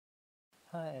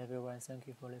Hi everyone, thank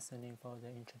you for listening for the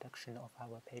introduction of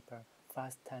our paper,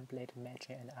 Fast Template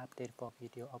Matching and Update for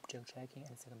Video Object Tracking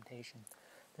and Segmentation.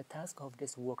 The task of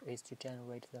this work is to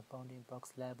generate the bounding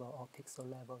box level or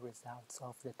pixel level results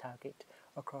of the target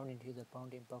according to the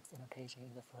bounding box annotation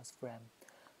in the first frame.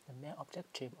 The main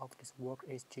objective of this work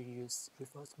is to use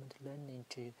reinforcement learning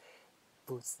to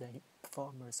boost the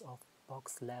performance of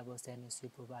box level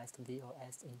semi-supervised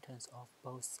VOS in terms of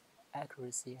both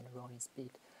accuracy and rolling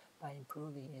speed. By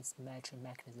improving its matching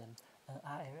mechanism, an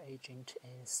RL agent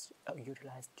is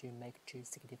utilized to make two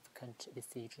significant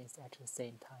decisions at the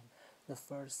same time. The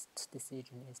first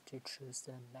decision is to choose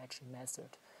a matching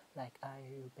method, like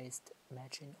IAU-based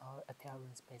matching or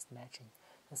appearance-based matching.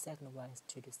 The second one is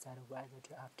to decide whether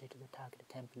to update the target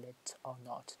template or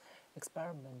not.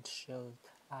 Experiment shows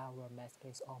our method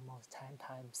is almost 10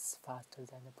 times faster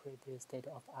than the previous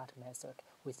state-of-art method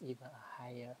with even a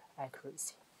higher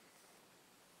accuracy.